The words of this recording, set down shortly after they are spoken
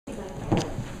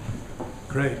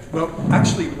Great. Well,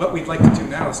 actually, what we'd like to do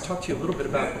now is talk to you a little bit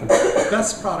about the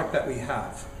best product that we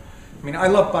have. I mean, I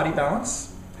love Body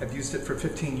Balance. I've used it for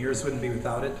 15 years, wouldn't be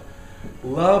without it.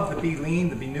 Love the Be Lean,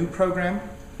 the Be New program.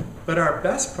 But our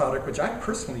best product, which I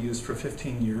personally used for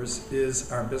 15 years,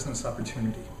 is our business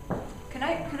opportunity. Can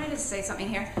I just say something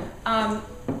here?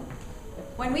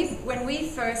 When we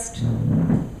first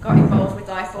got involved with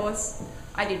iForce,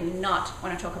 I did not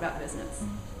want to talk about business.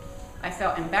 I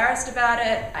felt embarrassed about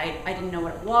it. I didn't know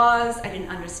what it was. I didn't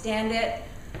understand it.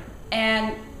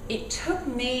 And it took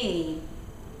me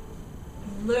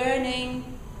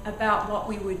learning about what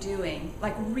we were doing.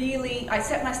 Like really, I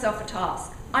set myself a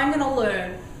task. I'm going to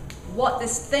learn what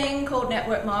this thing called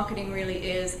network marketing really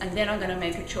is, and then I'm going to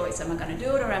make a choice. Am I going to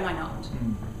do it or am I not?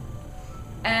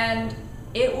 And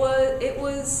it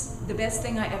was the best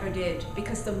thing I ever did,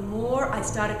 because the more I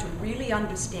started to really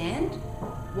understand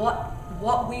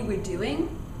what we were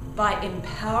doing by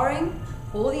empowering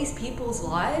all these people's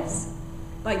lives,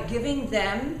 by giving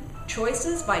them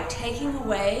choices, by taking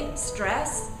away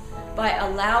stress, by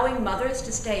allowing mothers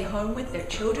to stay home with their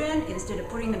children instead of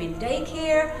putting them in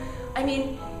daycare. I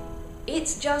mean,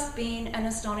 it's just been an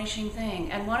astonishing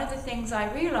thing. And one of the things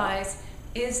I realized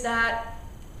is that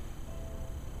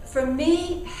for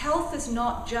me, health is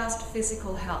not just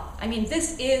physical health. I mean,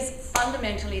 this is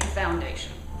fundamentally the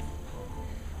foundation.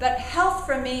 But health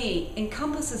for me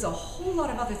encompasses a whole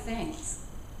lot of other things.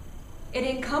 It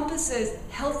encompasses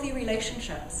healthy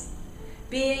relationships,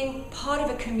 being part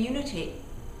of a community,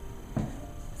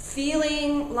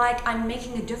 feeling like I'm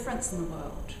making a difference in the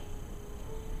world.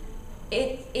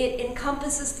 It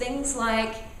encompasses things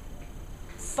like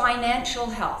financial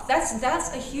health.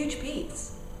 That's a huge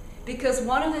piece. Because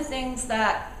one of the things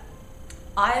that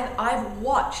I've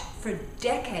watched for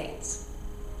decades,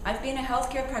 I've been a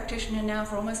healthcare practitioner now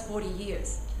for almost 40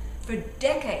 years. For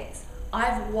decades,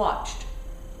 I've watched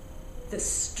the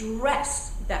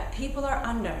stress that people are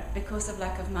under because of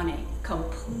lack of money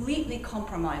completely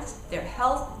compromise their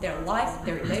health, their life,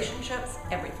 their relationships,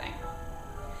 everything.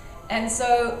 And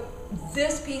so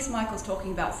this piece Michael's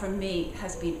talking about for me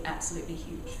has been absolutely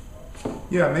huge.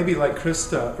 Yeah, maybe like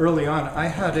Christa, early on, I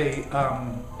had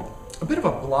a bit of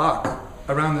a block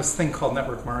around this thing called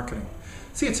network marketing.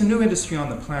 See, it's a new industry on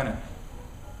the planet.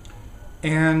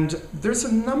 And there's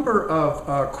a number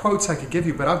of quotes I could give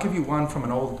you, but I'll give you one from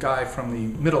an old guy from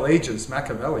the Middle Ages,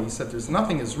 Machiavelli. He said, there's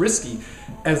nothing as risky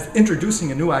as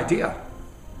introducing a new idea,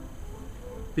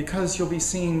 because you'll be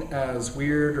seen as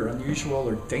weird or unusual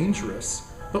or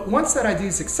dangerous. But once that idea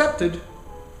is accepted,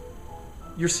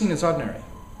 you're seen as ordinary.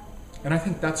 And I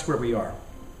think that's where we are.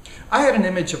 I had an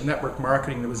image of network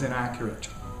marketing that was inaccurate.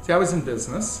 See, I was in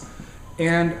business,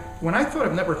 and when I thought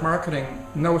of network marketing,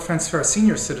 no offense to our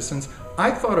senior citizens,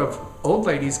 I thought of old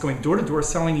ladies going door to door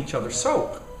selling each other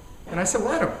soap. And I said,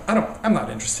 well, I'm not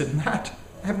interested in that.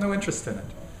 I have no interest in it.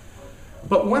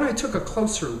 But when I took a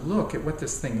closer look at what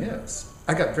this thing is,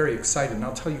 I got very excited, and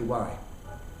I'll tell you why.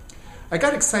 I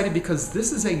got excited because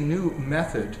this is a new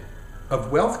method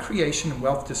of wealth creation and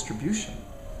wealth distribution.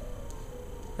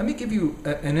 Let me give you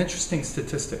an interesting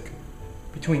statistic.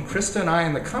 Between Christa and I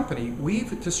and the company,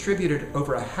 we've distributed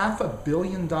over $500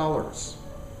 million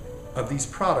of these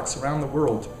products around the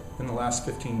world in the last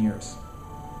 15 years.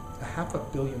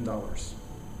 $500 million.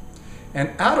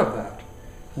 And out of that,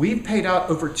 we've paid out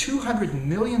over $200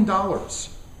 million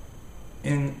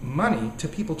in money to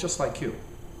people just like you.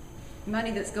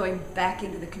 Money that's going back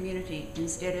into the community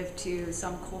instead of to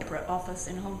some corporate office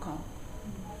in Hong Kong.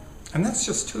 And that's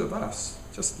just two of us,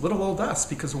 just little old us,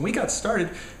 because when we got started,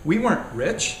 we weren't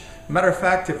rich. Matter of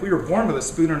fact, if we were born with a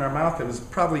spoon in our mouth, it was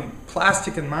probably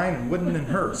plastic in mine and wooden in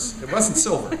hers. It wasn't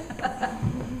silver.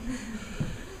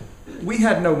 We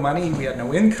had no money, we had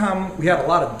no income, we had a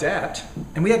lot of debt,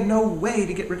 and we had no way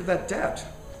to get rid of that debt.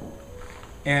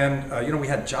 And we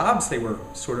had jobs, they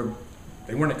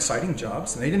weren't exciting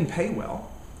jobs, and they didn't pay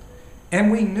well.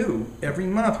 And we knew every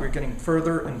month we were getting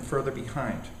further and further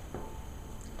behind.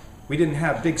 We didn't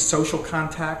have big social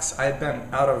contacts. I had been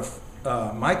out of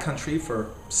my country for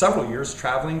several years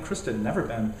traveling. Christa had never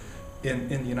been in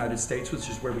the United States, which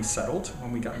is where we settled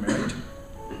when we got married.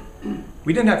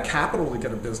 We didn't have capital to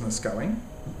get a business going.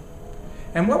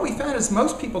 And what we found is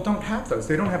most people don't have those.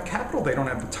 They don't have capital, they don't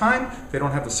have the time, they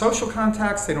don't have the social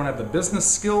contacts, they don't have the business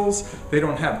skills, they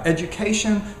don't have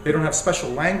education, they don't have special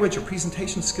language or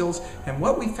presentation skills. And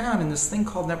what we found in this thing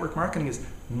called network marketing is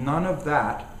none of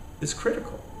that is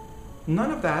critical.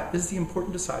 None of that is the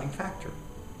important deciding factor.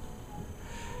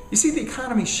 You see, the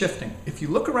economy's shifting. If you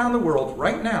look around the world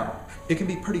right now, it can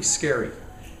be pretty scary.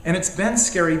 And it's been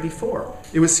scary before.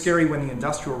 It was scary when the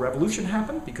Industrial Revolution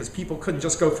happened because people couldn't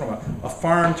just go from a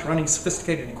farm to running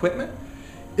sophisticated equipment.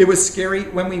 It was scary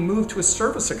when we moved to a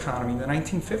service economy in the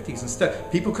 1950s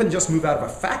instead. People couldn't just move out of a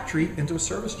factory into a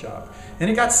service job. And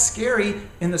it got scary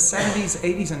in the 70s,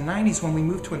 80s, and 90s when we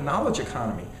moved to a knowledge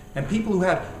economy. And people who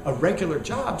had a regular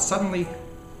job suddenly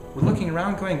were looking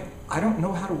around going, I don't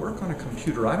know how to work on a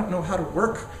computer. I don't know how to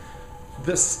work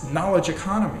this knowledge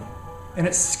economy. And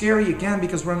it's scary again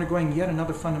because we're undergoing yet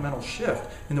another fundamental shift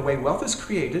in the way wealth is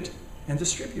created and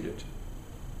distributed.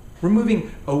 We're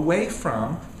moving away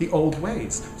from the old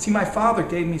ways. See, my father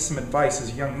gave me some advice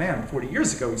as a young man 40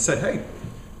 years ago. He said, hey,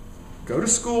 go to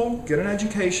school, get an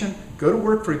education, go to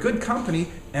work for a good company,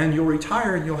 and you'll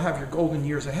retire and you'll have your golden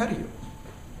years ahead of you.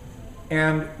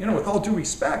 And, with all due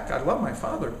respect, I love my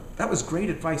father. That was great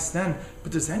advice then.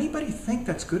 But does anybody think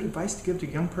that's good advice to give to a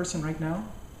young person right now?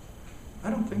 I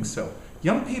don't think so.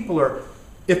 Young people are,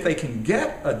 if they can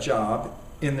get a job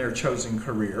in their chosen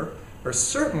career, are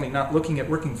certainly not looking at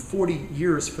working 40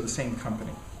 years for the same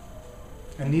company.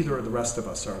 And neither are the rest of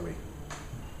us, are we?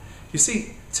 You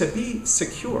see, to be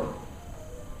secure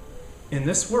in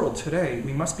this world today,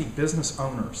 we must be business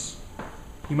owners.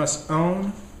 You must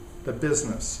own the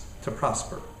business to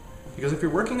prosper. Because if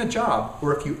you're working a job,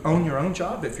 or if you own your own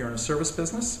job, if you're in a service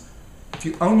business, if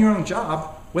you own your own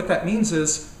job, what that means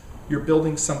is you're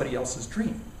building somebody else's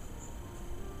dream.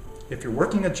 If you're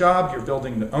working a job, you're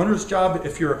building the owner's job.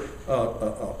 If you're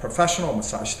a professional,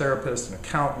 massage therapist, an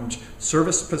accountant,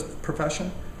 service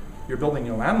profession, you're building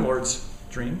your landlord's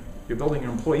dream. You're building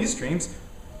your employees' dreams.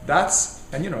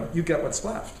 And you get what's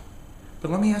left.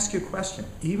 But let me ask you a question.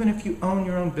 Even if you own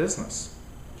your own business,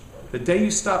 the day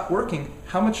you stop working,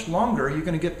 how much longer are you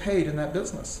going to get paid in that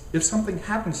business? If something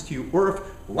happens to you, or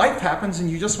if life happens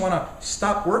and you just want to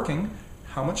stop working,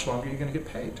 how much longer are you going to get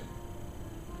paid?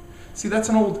 See, that's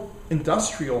an old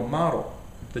industrial model,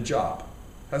 the job.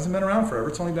 Hasn't been around forever.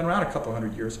 It's only been around a couple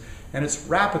hundred years. And it's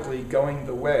rapidly going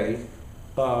the way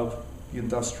of the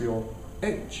industrial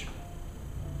age.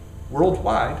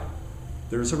 Worldwide,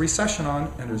 there's a recession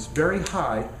on, and there's very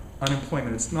high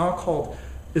unemployment. It's now called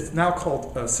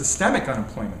systemic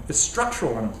unemployment. It's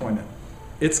structural unemployment.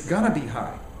 It's going to be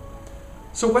high.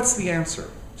 So what's the answer?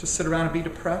 Just sit around and be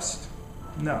depressed?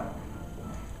 No.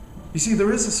 You see,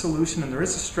 there is a solution and there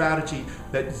is a strategy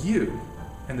that you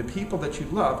and the people that you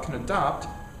love can adopt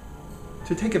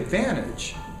to take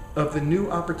advantage of the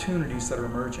new opportunities that are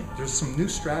emerging. There's some new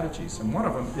strategies, and one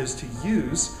of them is to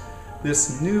use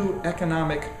this new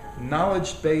economic,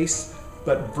 knowledge-based,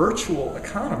 but virtual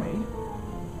economy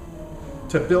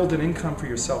to build an income for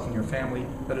yourself and your family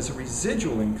that is a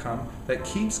residual income that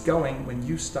keeps going when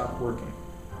you stop working.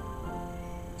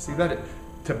 See that?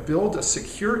 To build a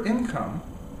secure income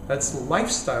that's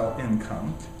lifestyle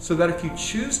income, so that if you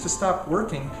choose to stop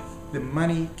working, the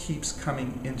money keeps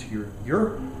coming into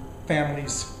your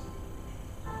family's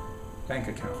bank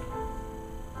account.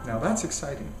 Now that's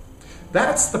exciting.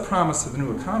 That's the promise of the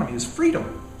new economy, is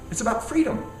freedom. It's about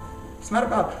freedom. It's not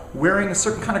about wearing a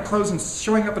certain kind of clothes and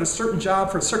showing up at a certain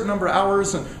job for a certain number of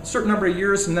hours and a certain number of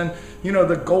years, and then,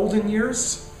 the golden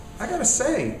years. I gotta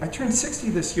say, I turned 60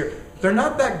 this year. They're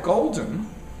not that golden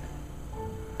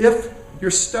if you're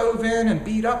stove in and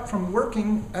beat up from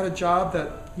working at a job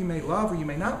that you may love or you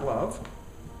may not love.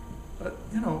 But,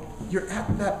 you're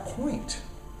at that point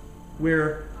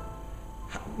where,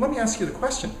 let me ask you the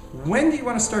question, when do you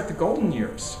want to start the golden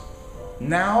years?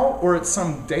 Now, or at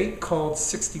some date called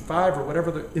 65 or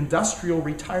whatever the industrial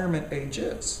retirement age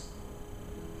is?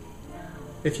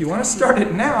 If you want to start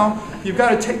it now, you've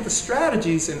got to take the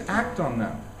strategies and act on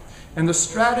them. And the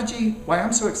strategy, why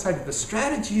I'm so excited, the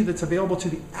strategy that's available to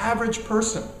the average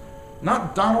person,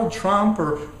 not Donald Trump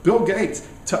or Bill Gates,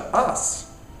 to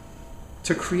us,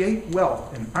 to create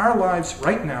wealth in our lives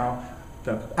right now,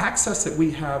 the access that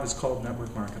we have is called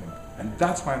network marketing. And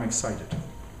that's why I'm excited.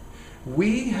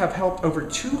 We have helped over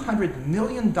 $200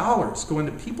 million go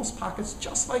into people's pockets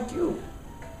just like you.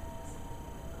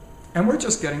 And we're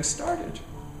just getting started.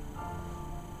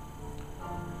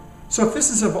 So if this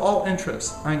is of all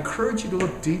interest, I encourage you to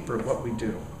look deeper at what we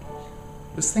do.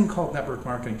 This thing called network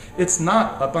marketing. It's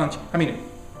not a bunch,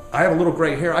 I have a little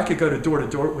gray hair. I could go to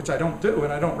door, which I don't do,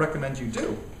 and I don't recommend you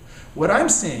do. What I'm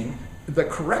seeing, the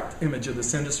correct image of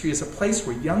this industry, is a place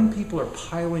where young people are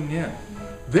piling in.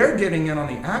 They're getting in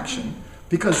on the action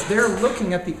because they're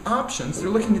looking at the options. They're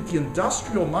looking at the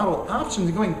industrial model options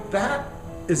and going, that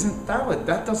isn't valid.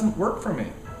 That doesn't work for me.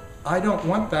 I don't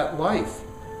want that life.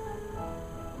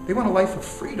 They want a life of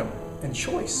freedom and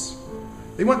choice.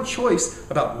 They want choice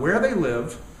about where they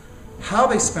live, how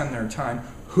they spend their time,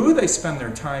 who they spend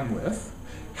their time with,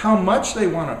 how much they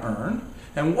want to earn,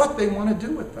 and what they want to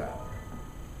do with that.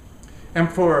 And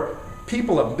for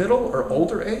people of middle or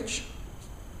older age,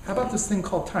 how about this thing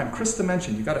called time? Christa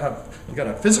mentioned you got to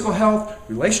have physical health,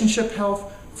 relationship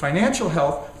health, financial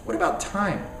health. What about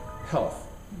time health?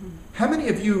 How many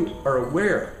of you are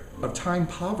aware of time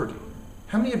poverty?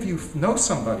 How many of you know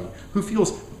somebody who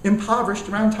feels impoverished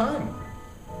around time?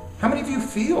 How many of you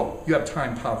feel you have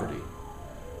time poverty?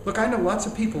 Look, I know lots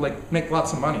of people that make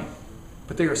lots of money,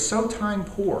 but they are so time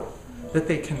poor that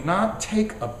they cannot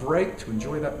take a break to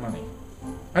enjoy that money.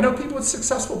 I know people with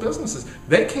successful businesses,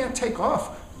 they can't take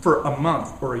off for a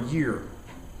month or a year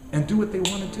and do what they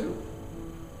want to do.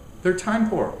 They're time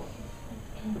poor.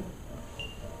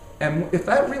 And if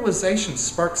that realization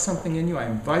sparks something in you, I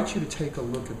invite you to take a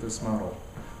look at this model.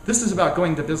 This is about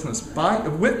going to business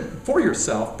for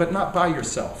yourself, but not by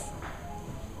yourself.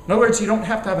 In other words, you don't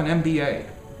have to have an MBA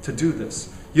to do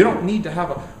this. You don't need to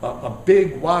have a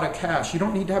big wad of cash. You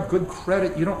don't need to have good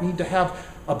credit. You don't need to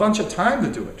have a bunch of time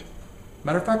to do it.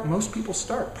 Matter of fact, most people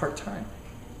start part-time.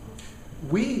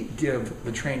 We give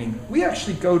the training. We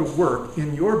actually go to work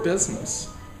in your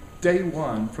business day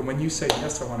one from when you say,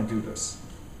 yes, I want to do this.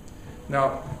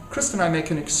 Now, Christa and I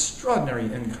make an extraordinary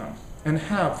income and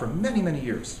have for many, many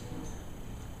years.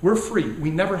 We're free.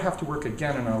 We never have to work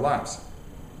again in our lives.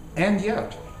 And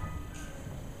yet,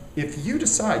 if you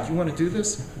decide you want to do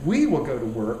this, we will go to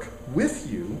work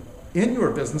with you in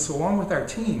your business along with our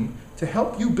team to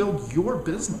help you build your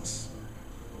business.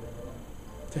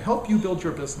 To help you build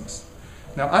your business.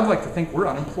 Now, I'd like to think we're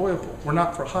unemployable. We're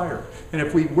not for hire. And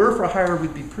if we were for hire,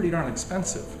 we'd be pretty darn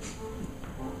expensive.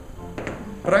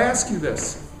 But I ask you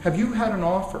this, have you had an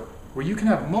offer where you can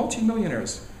have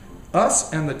multimillionaires,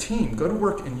 us and the team, go to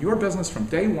work in your business from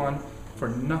day one for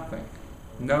nothing?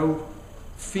 No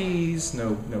fees,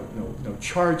 no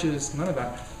charges, none of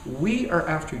that. We are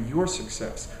after your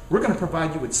success. We're going to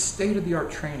provide you with state-of-the-art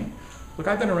training. Look,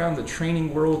 I've been around the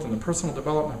training world and the personal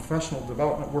development, professional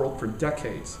development world for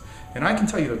decades. And I can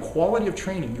tell you the quality of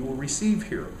training you will receive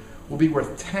here will be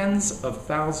worth tens of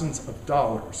thousands of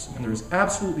dollars, and there's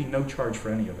absolutely no charge for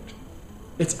any of it.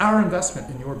 It's our investment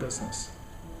in your business.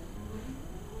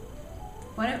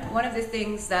 One of the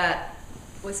things that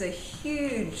was a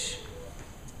huge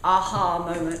aha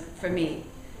moment for me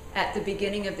at the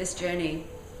beginning of this journey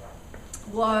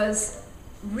was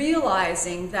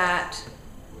realizing that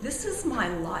this is my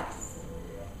life.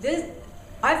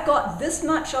 I've got this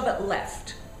much of it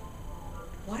left.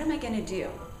 What am I going to do?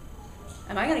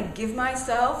 Am I going to give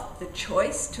myself the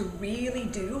choice to really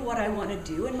do what I want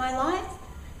to do in my life?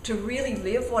 To really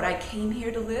live what I came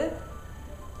here to live?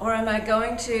 Or am I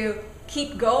going to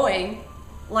keep going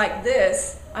like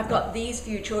this? I've got these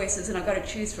few choices and I've got to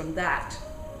choose from that.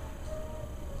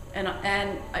 And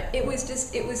it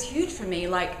was huge for me.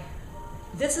 Like,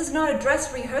 this is not a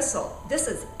dress rehearsal. This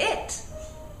is it.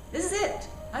 This is it.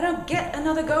 I don't get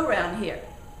another go round here.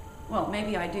 Well,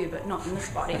 maybe I do, but not in this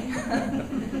body.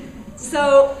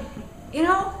 So,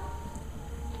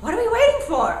 what are we waiting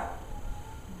for?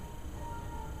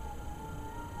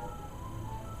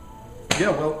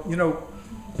 Yeah, well,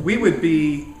 we would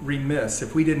be remiss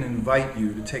if we didn't invite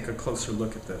you to take a closer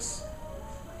look at this.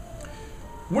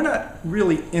 We're not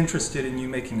really interested in you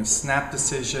making a snap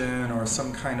decision or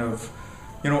some kind of,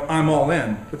 I'm all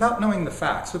in, without knowing the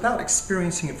facts, without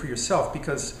experiencing it for yourself,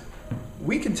 because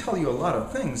we can tell you a lot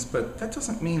of things, but that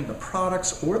doesn't mean the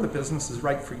products or the business is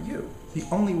right for you. The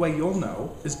only way you'll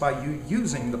know is by you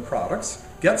using the products.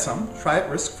 Get some, try it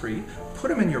risk-free, put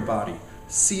them in your body,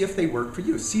 see if they work for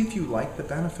you, see if you like the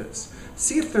benefits.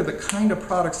 See if they're the kind of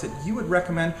products that you would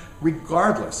recommend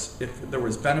regardless if there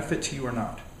was benefit to you or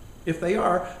not. If they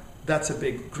are, that's a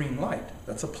big green light.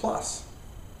 That's a plus.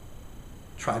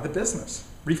 Try the business.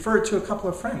 Refer it to a couple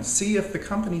of friends. See if the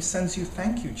company sends you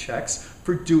thank you checks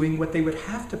for doing what they would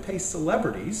have to pay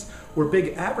celebrities or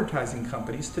big advertising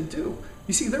companies to do.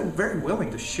 You see, they're very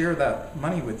willing to share that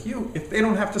money with you if they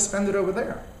don't have to spend it over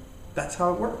there. That's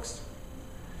how it works.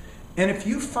 And if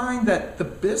you find that the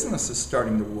business is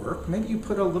starting to work, maybe you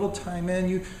put a little time in,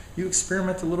 you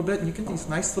experiment a little bit, and you get these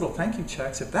nice little thank you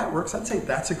checks. If that works, I'd say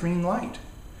that's a green light.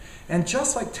 And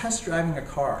just like test driving a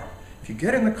car, if you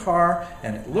get in the car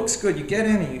and it looks good, you get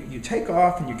in and you take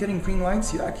off and you're getting green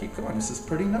lights, yeah, keep going. This is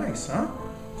pretty nice, huh?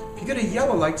 If you get a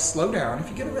yellow light, slow down. If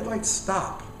you get a red light,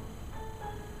 stop.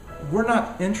 We're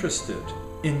not interested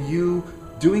in you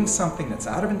doing something that's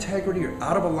out of integrity or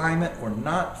out of alignment or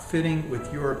not fitting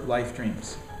with your life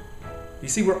dreams. You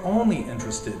see, we're only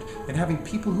interested in having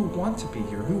people who want to be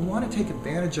here, who want to take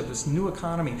advantage of this new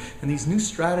economy and these new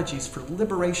strategies for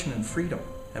liberation and freedom.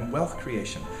 and wealth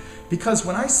creation. Because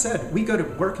when I said we go to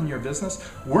work in your business,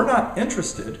 we're not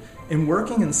interested in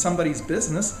working in somebody's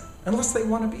business unless they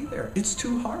want to be there. It's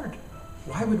too hard.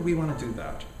 Why would we want to do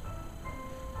that?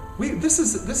 This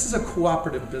is a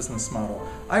cooperative business model.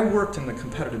 I worked in the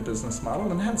competitive business model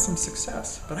and had some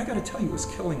success, but I got to tell you, it was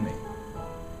killing me.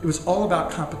 It was all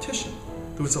about competition.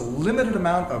 There was a limited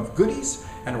amount of goodies,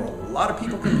 and there were a lot of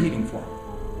people competing for them.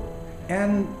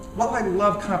 And while I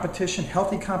love competition,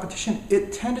 healthy competition,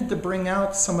 it tended to bring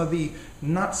out some of the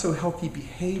not so healthy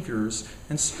behaviors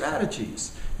and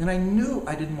strategies. And I knew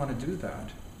I didn't want to do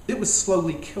that. It was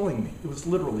slowly killing me. It was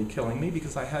literally killing me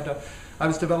because I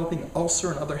was developing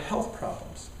ulcer and other health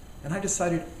problems. And I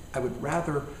decided I would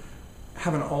rather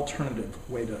have an alternative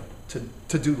way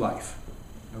to do life.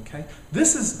 Okay?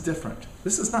 This is different.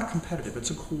 This is not competitive.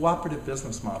 It's a cooperative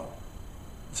business model.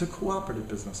 It's a cooperative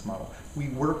business model. We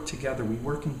work together. We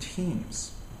work in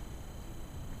teams.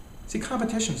 See,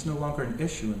 competition is no longer an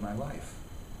issue in my life.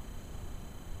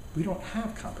 We don't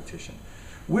have competition.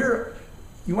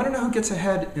 You want to know who gets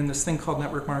ahead in this thing called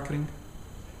network marketing?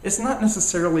 It's not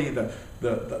necessarily the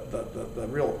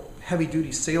real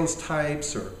heavy-duty sales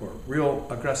types or real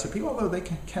aggressive people, although they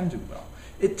can do well.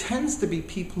 It tends to be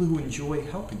people who enjoy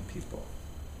helping people.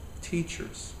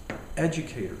 Teachers,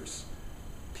 educators,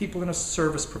 people in a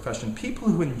service profession, people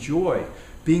who enjoy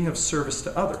being of service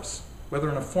to others, whether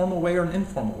in a formal way or an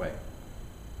informal way.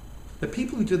 The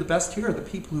people who do the best here are the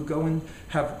people who go and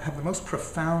have the most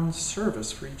profound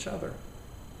service for each other.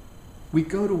 We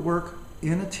go to work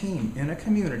in a team, in a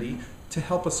community, to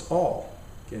help us all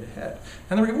get ahead.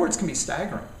 And the rewards can be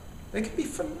staggering. They can be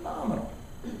phenomenal.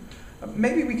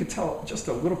 Maybe we could tell just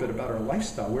a little bit about our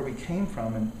lifestyle, where we came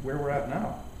from and where we're at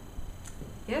now.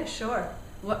 Yeah, sure.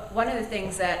 One of the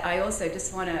things that I also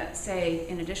just want to say,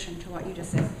 in addition to what you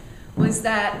just said, was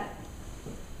that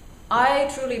I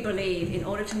truly believe in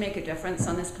order to make a difference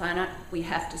on this planet, we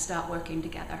have to start working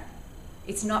together.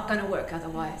 It's not going to work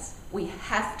otherwise. We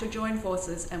have to join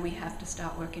forces and we have to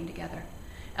start working together.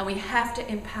 And we have to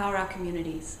empower our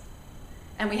communities.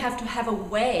 And we have to have a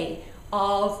way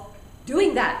of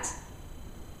doing that.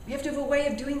 We have to have a way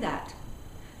of doing that.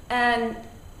 And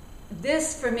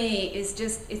this, for me, is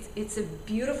just, it's a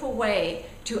beautiful way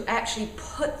to actually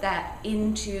put that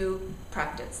into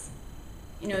practice.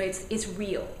 You know, it's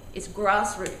real. It's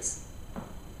grassroots.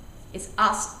 It's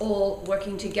us all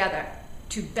working together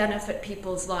to benefit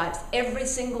people's lives. Every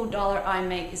single dollar I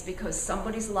make is because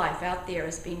somebody's life out there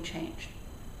is being changed.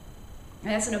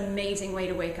 And that's an amazing way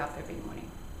to wake up every morning.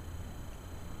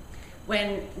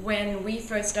 When we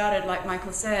first started, like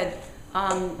Michael said,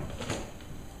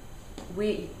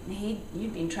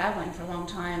 you'd been traveling for a long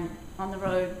time on the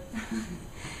road,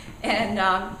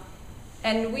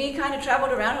 and we kind of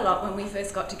traveled around a lot when we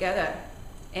first got together,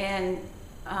 and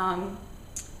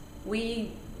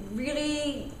we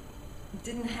really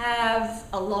didn't have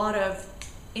a lot of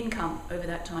income over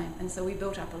that time, and so we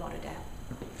built up a lot of debt.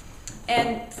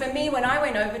 And for me, when I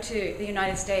went over to the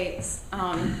United States,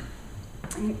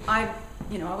 I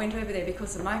went over there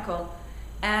because of Michael,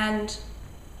 and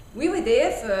we were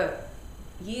there for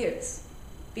years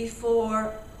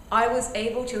before I was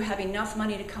able to have enough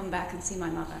money to come back and see my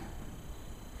mother.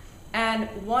 And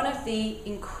one of the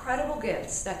incredible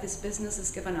gifts that this business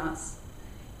has given us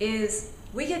is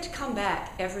we get to come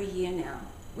back every year now.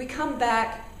 We come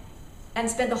back and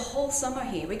spend the whole summer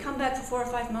here. We come back for 4 or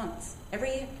 5 months every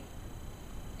year.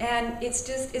 And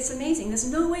it's amazing. There's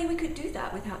no way we could do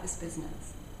that without this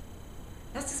business.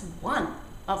 That's just one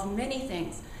of many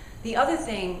things. The other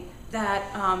thing that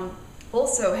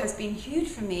also has been huge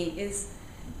for me is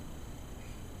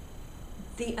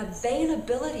the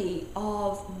availability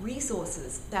of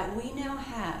resources that we now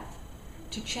have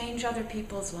to change other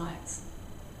people's lives.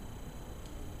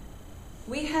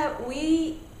 We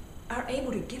are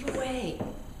able to give away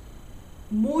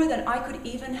more than I could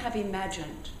even have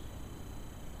imagined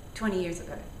 20 years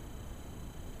ago.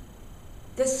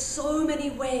 There's so many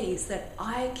ways that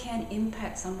I can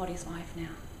impact somebody's life now.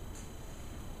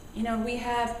 You know, we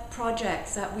have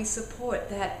projects that we support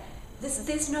that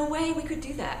there's no way we could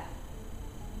do that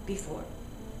before.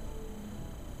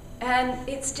 And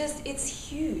it's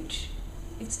huge.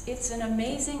 It's an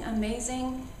amazing,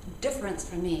 amazing difference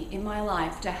for me in my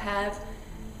life to have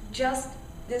just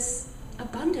this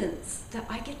abundance that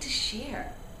I get to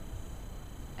share.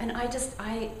 And I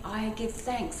give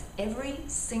thanks every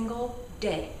single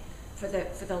day for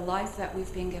the life that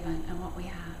we've been given and what we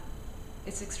have.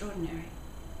 It's extraordinary.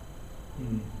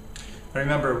 I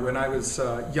remember when I was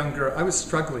younger, I was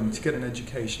struggling to get an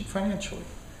education financially.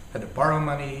 Had to borrow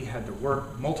money, had to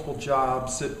work multiple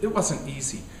jobs. It wasn't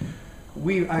easy.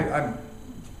 I'm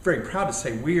very proud to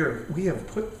say we have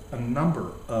put a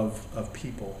number of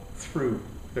people through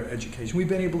their education. We've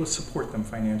been able to support them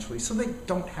financially, so they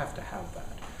don't have to have that.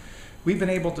 We've been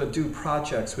able to do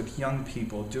projects with young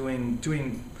people,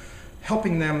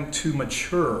 helping them to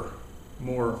mature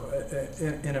more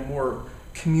in a more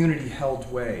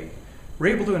community-held way.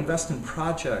 We're able to invest in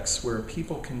projects where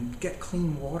people can get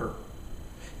clean water.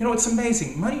 You know, it's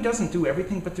amazing. Money doesn't do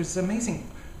everything, but there's amazing.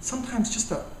 Sometimes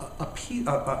just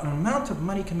an amount of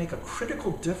money can make a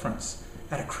critical difference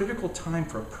at a critical time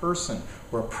for a person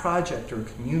or a project or a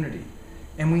community.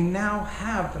 And we now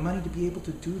have the money to be able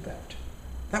to do that.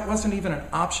 That wasn't even an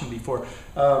option before.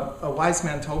 A wise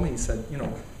man told me, he said, you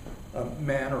know, a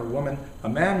man or a woman, a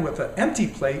man with an empty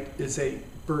plate is a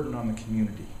burden on the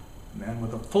community. A man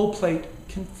with a full plate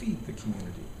can feed the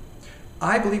community.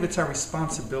 I believe it's our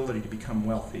responsibility to become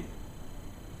wealthy.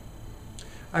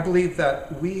 I believe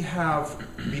that we have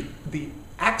the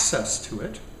access to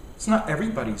it. It's not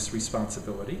everybody's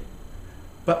responsibility.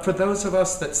 But for those of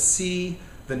us that see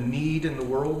the need in the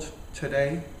world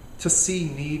today, to see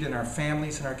need in our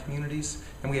families and our communities,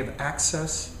 and we have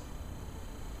access,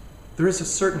 there is a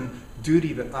certain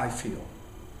duty that I feel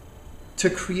to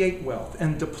create wealth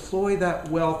and deploy that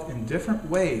wealth in different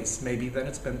ways maybe than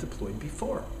it's been deployed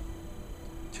before.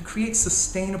 To create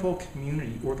sustainable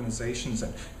community organizations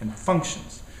and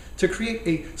functions. To create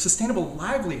a sustainable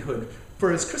livelihood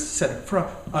for, as Christa said, for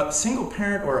a single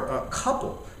parent or a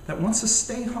couple that wants to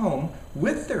stay home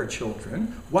with their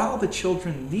children while the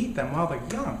children need them while they're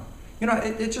young. You know,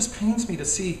 it just pains me to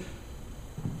see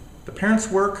the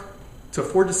parents work to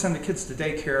afford to send the kids to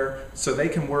daycare so they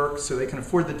can work, so they can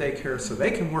afford the daycare, so they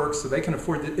can work, so they can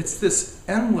afford it. It's this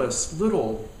endless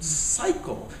little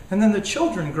cycle. And then the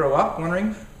children grow up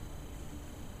wondering,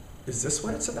 is this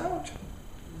what it's about?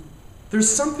 There's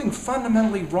something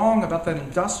fundamentally wrong about that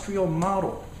industrial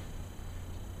model.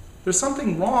 There's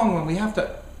something wrong when we have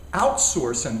to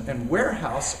outsource and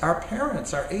warehouse our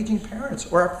parents, our aging parents,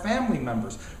 or our family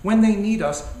members when they need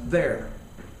us there.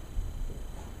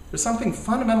 There's something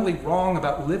fundamentally wrong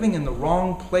about living in the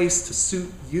wrong place to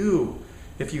suit you.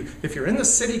 If you're in the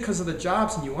city because of the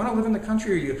jobs and you want to live in the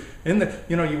country, or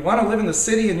you want to live in the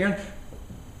city and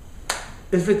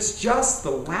if it's just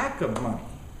the lack of money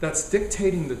that's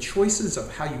dictating the choices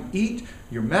of how you eat,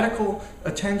 your medical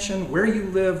attention, where you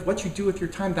live, what you do with your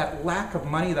time, that lack of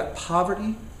money, that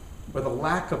poverty, or the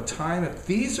lack of time, if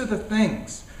these are the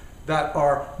things that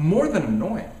are more than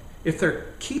annoying, if they're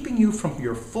keeping you from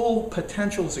your full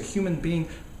potential as a human being,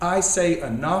 I say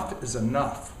enough is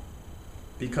enough.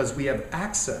 Because we have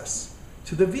access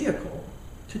to the vehicle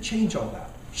to change all that,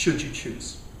 should you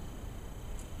choose.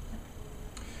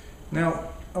 Now,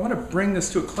 I want to bring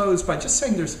this to a close by just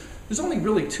saying there's only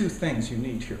really two things you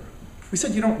need here. We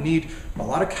said you don't need a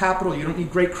lot of capital, you don't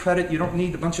need great credit, you don't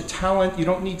need a bunch of talent, you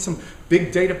don't need some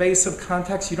big database of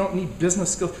contacts, you don't need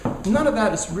business skills. None of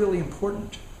that is really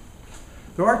important.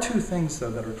 There are two things,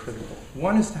 though, that are critical.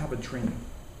 One is to have a dream.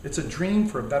 It's a dream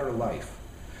for a better life.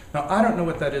 Now, I don't know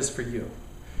what that is for you.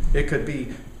 It could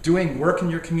be doing work in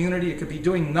your community, it could be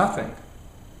doing nothing.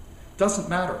 Doesn't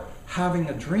matter. Having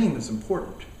a dream is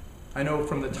important. I know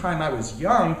from the time I was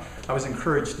young, I was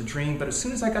encouraged to dream, but as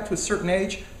soon as I got to a certain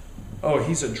age, oh,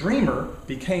 he's a dreamer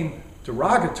became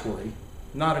derogatory,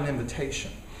 not an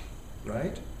invitation,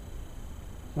 right?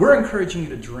 We're encouraging you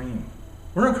to dream.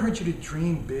 We're encouraging you to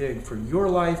dream big for your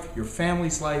life, your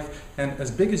family's life, and as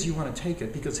big as you want to take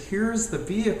it, because here's the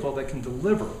vehicle that can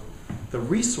deliver the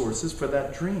resources for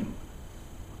that dream.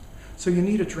 So you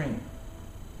need a dream.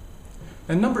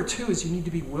 And number two is you need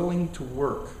to be willing to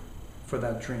work for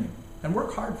that dream, and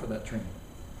work hard for that dream.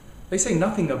 They say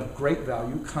nothing of great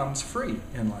value comes free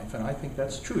in life, and I think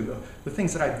that's true. The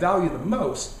things that I value the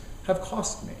most have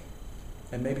cost me.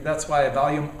 And maybe that's why I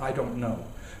value them, I don't know.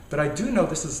 But I do know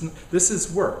this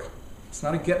is work. It's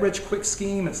not a get-rich-quick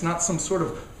scheme. It's not some sort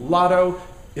of lotto.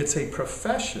 It's a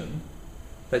profession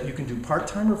that you can do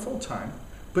part-time or full-time.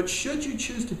 But should you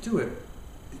choose to do it,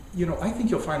 I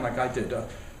think you'll find like I did.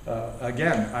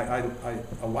 Again,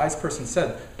 a wise person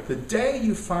said, the day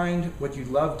you find what you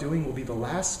love doing will be the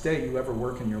last day you ever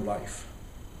work in your life.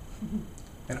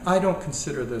 And I don't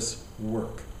consider this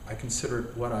work. I consider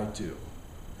it what I do.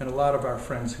 And a lot of our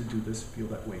friends who do this feel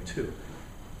that way too.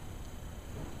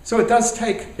 So it does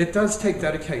take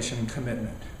dedication and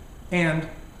commitment. And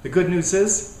the good news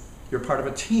is, you're part of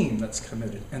a team that's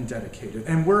committed and dedicated.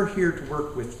 And we're here to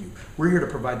work with you. We're here to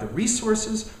provide the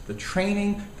resources, the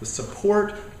training, the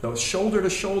support, the shoulder to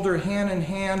shoulder, hand in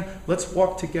hand, let's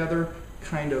walk together,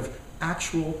 kind of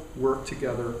actual work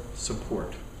together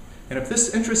support. And if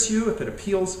this interests you, if it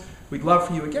appeals, we'd love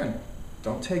for you, again,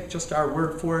 Don't take just our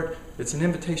word for it. It's an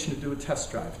invitation to do a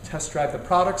test drive. Test drive the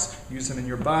products, use them in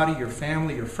your body, your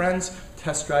family, your friends,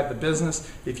 test drive the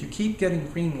business. If you keep getting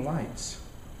green lights,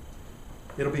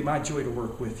 it'll be my joy to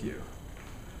work with you.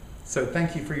 So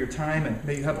thank you for your time, and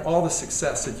may you have all the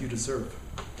success that you deserve.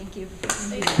 Thank you.